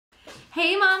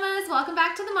Hey mamas, welcome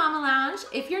back to the Mama Lounge.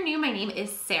 If you're new, my name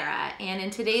is Sarah, and in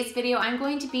today's video, I'm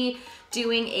going to be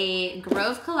doing a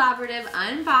Grove Collaborative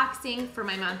unboxing for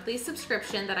my monthly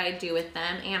subscription that I do with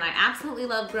them, and I absolutely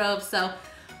love Grove, so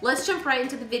let's jump right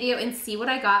into the video and see what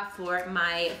I got for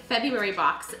my February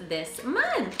box this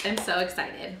month. I'm so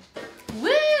excited.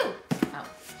 Woo!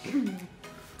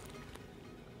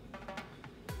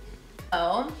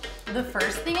 So, the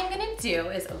first thing I'm gonna do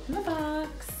is open the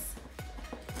box.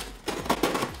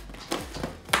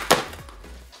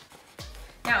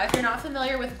 Now, if you're not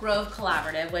familiar with Grove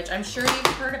Collaborative, which I'm sure you've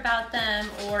heard about them,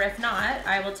 or if not,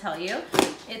 I will tell you.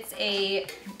 It's a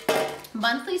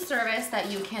monthly service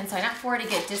that you can sign up for to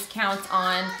get discounts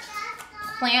on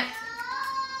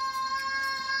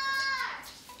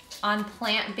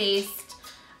plant-based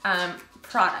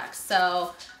products.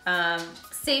 So,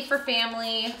 safe for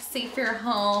family, safe for your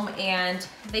home, and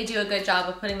they do a good job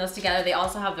of putting those together. They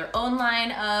also have their own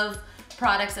line of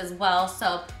products as well,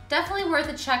 so definitely worth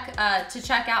a check to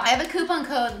check out. I have a coupon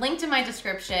code linked in my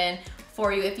description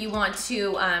for you. If you want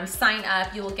to sign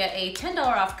up, you will get a $10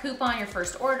 off coupon your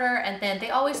first order, and then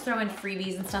they always throw in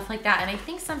freebies and stuff like that. And I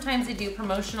think sometimes they do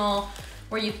promotional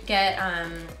where you get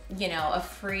you know, a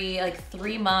free like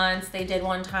 3 months. They did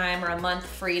one time, or a month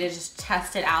free to just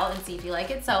test it out and see if you like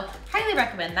it. So highly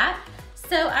recommend that.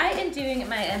 So I am doing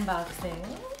my unboxing.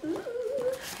 Ooh.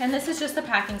 And this is just the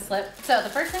packing slip. So the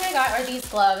first thing I got are these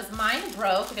gloves. Mine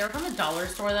broke. They were from a dollar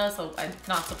store though, so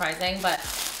not surprising, but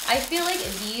I feel like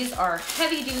these are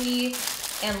heavy duty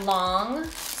and long.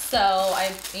 So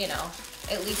you know,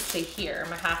 at least to here,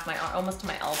 almost to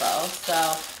my elbow.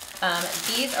 So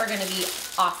these are gonna be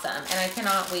awesome, and I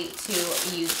cannot wait to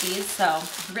use these. So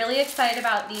really excited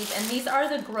about these. And these are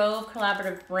the Grove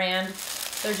Collaborative brand.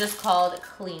 They're just called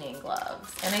cleaning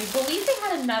gloves. And I believe they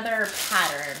had another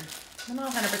pattern. I'm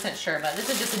not 100% sure, but this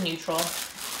is just a neutral.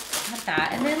 Like that.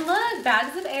 And then look,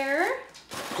 bags of air.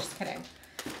 Just kidding.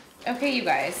 Okay, you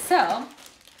guys. So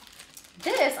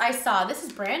this I saw. This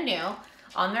is brand new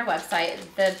on their website.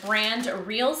 The brand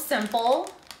Real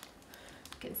Simple.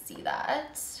 You can see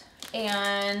that.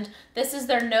 And this is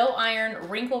their no iron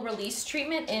wrinkle release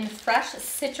treatment in fresh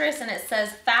citrus, and it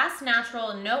says fast,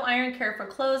 natural, no iron care for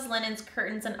clothes, linens,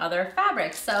 curtains, and other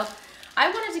fabrics. So I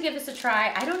wanted to give this a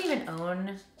try. I don't even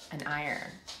own an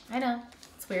iron. I know,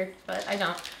 it's weird, but I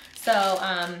don't. So,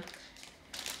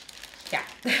 yeah,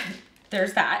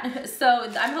 there's that. So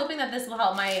I'm hoping that this will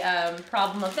help my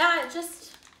problem of that,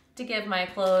 just to give my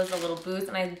clothes a little boost.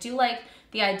 And I do like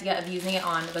the idea of using it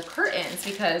on the curtains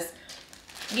because,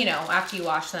 you know, after you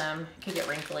wash them, it can get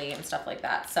wrinkly and stuff like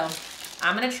that. So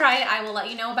I'm gonna try it. I will let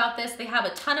you know about this. They have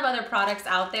a ton of other products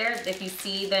out there. If you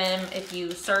see them, if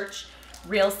you search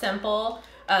Real Simple,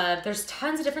 there's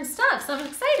tons of different stuff. So I'm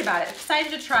excited about it.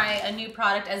 Excited to try a new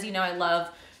product. As you know, I love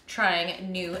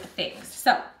trying new things.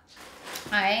 So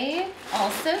I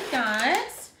also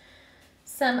got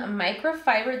some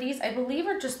microfiber. These, I believe,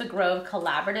 are just the Grove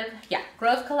Collaborative. Yeah,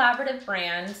 Grove Collaborative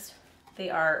brands. They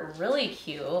are really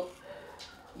cute.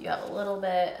 You have a little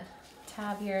bit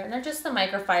tab here, and they're just the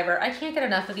microfiber. I can't get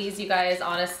enough of these, you guys,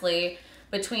 honestly.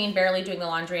 Between barely doing the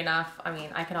laundry enough, I mean,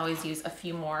 I can always use a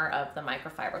few more of the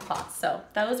microfiber cloths. So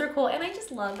those are cool, and I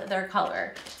just love their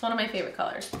color. It's one of my favorite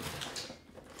colors.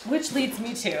 Which leads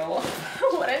me to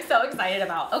what I'm so excited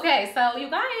about. Okay, so you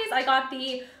guys, I got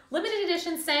the limited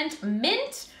edition scent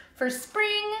Mint for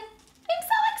spring. I'm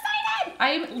so excited!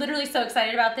 I'm literally so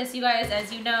excited about this, you guys.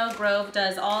 As you know, Grove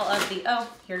does all of the, oh,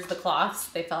 here's the cloths.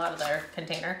 They fell out of their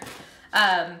container.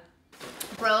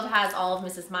 Grove has all of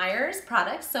Mrs. Meyer's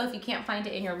products, so if you can't find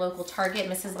it in your local Target,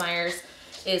 Mrs. Meyer's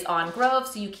is on Grove,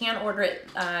 so you can order it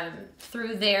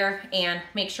through there and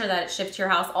make sure that it ships to your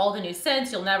house. All the new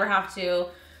scents, you'll never have to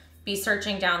be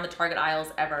searching down the Target aisles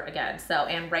ever again. So,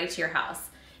 and right to your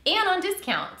house. And on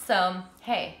discount, so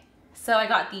hey. So I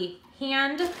got the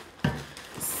hand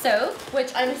soap,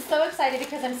 which I'm so excited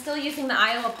because I'm still using the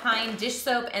Iowa Pine dish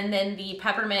soap and then the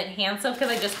peppermint hand soap because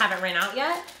I just haven't ran out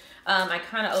yet. I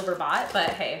kind of overbought,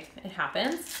 but hey, it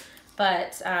happens.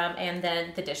 But, and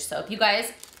then the dish soap. You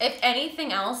guys, if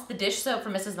anything else, the dish soap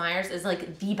from Mrs. Meyer's is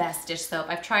like the best dish soap.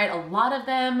 I've tried a lot of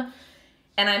them,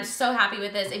 and I'm so happy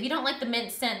with this. If you don't like the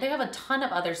mint scent, they have a ton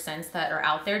of other scents that are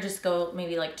out there. Just go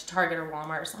maybe like to Target or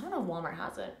Walmart. So I don't know if Walmart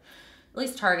has it. At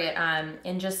least Target,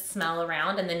 and just smell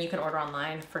around, and then you can order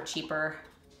online for cheaper.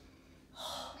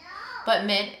 But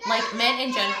mint, like mint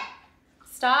in general,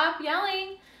 stop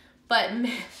yelling. But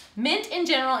mint in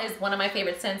general is one of my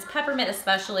favorite scents, peppermint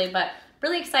especially, but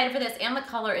really excited for this. And the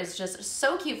color is just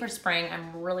so cute for spring.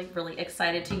 I'm really, really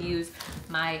excited to use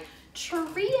my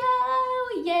trio.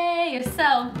 Yay!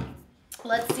 So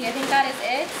let's see, I think that is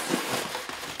it.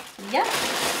 yep,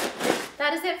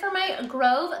 that is it for my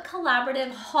Grove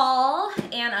Collaborative haul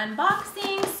and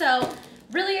unboxing. So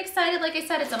really excited. Like I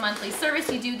said, it's a monthly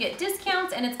service. You do get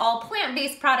discounts, and it's all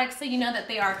plant-based products, so you know that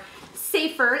they are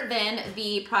safer than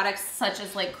the products such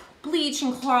as like bleach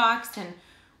and Clorox and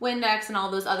Windex and all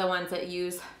those other ones that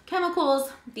use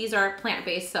chemicals. These are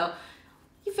plant-based, so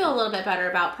you feel a little bit better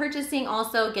about purchasing.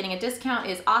 Also, getting a discount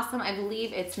is awesome. I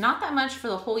believe it's not that much for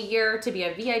the whole year to be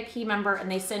a VIP member,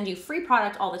 and they send you free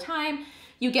product all the time.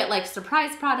 You get like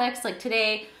surprise products. Like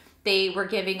today, they were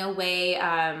giving away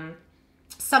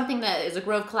something that is a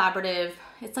Grove Collaborative.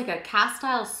 It's like a cast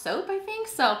style soap, I think.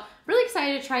 So really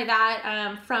excited to try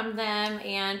that from them,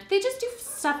 and they just do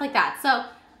stuff like that. So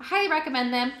I highly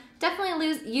recommend them. Definitely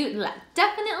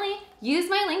use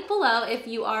my link below if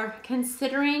you are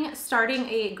considering starting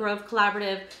a Grove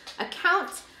Collaborative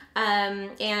account.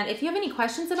 And if you have any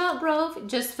questions about Grove,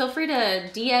 just feel free to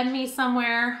DM me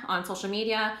somewhere on social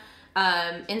media.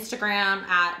 Instagram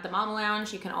at the Mama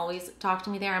Lounge. You can always talk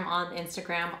to me there. I'm on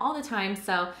Instagram all the time,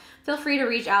 so feel free to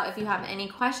reach out if you have any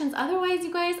questions. Otherwise,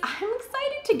 you guys, I'm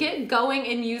excited to get going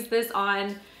and use this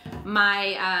on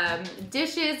my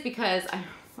dishes because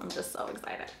I'm just so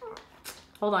excited.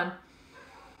 Hold on.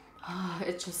 Oh,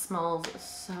 it just smells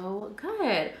so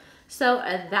good. So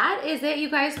that is it, you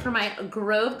guys, for my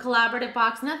Grove Collaborative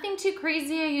box. Nothing too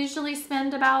crazy. I usually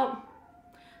spend about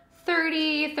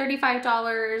 $30,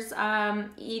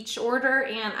 $35 each order,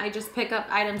 and I just pick up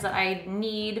items that I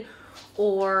need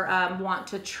or want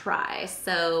to try.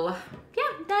 So yeah,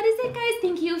 that is it, guys.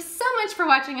 Thank you so much for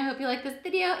watching. I hope you like this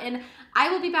video, and I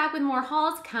will be back with more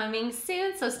hauls coming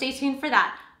soon, so stay tuned for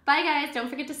that. Bye, guys. Don't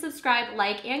forget to subscribe,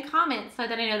 like, and comment so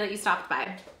that I know that you stopped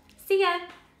by. See ya.